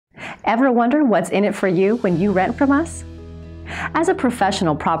Ever wonder what's in it for you when you rent from us? As a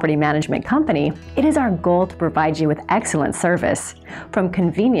professional property management company, it is our goal to provide you with excellent service, from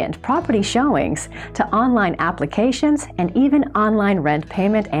convenient property showings to online applications and even online rent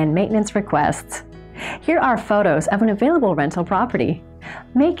payment and maintenance requests. Here are photos of an available rental property.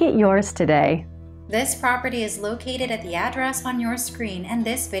 Make it yours today. This property is located at the address on your screen, and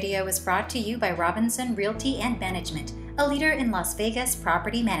this video is brought to you by Robinson Realty and Management, a leader in Las Vegas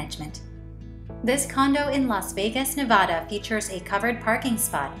property management. This condo in Las Vegas, Nevada features a covered parking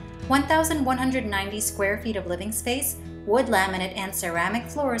spot, 1,190 square feet of living space, wood laminate and ceramic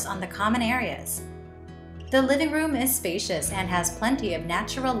floors on the common areas. The living room is spacious and has plenty of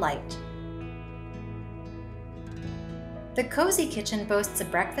natural light. The cozy kitchen boasts a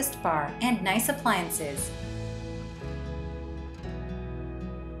breakfast bar and nice appliances.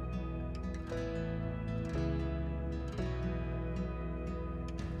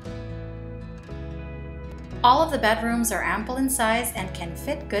 All of the bedrooms are ample in size and can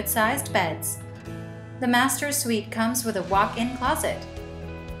fit good-sized beds. The master suite comes with a walk-in closet.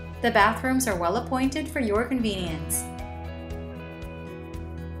 The bathrooms are well appointed for your convenience.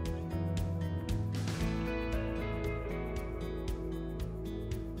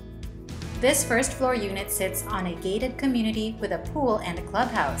 This first floor unit sits on a gated community with a pool and a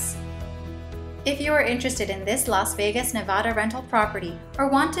clubhouse. If you are interested in this Las Vegas, Nevada rental property or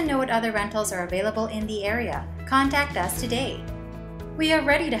want to know what other rentals are available in the area, contact us today. We are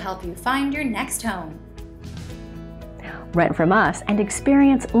ready to help you find your next home. Rent from us and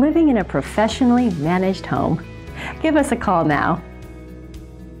experience living in a professionally managed home. Give us a call now.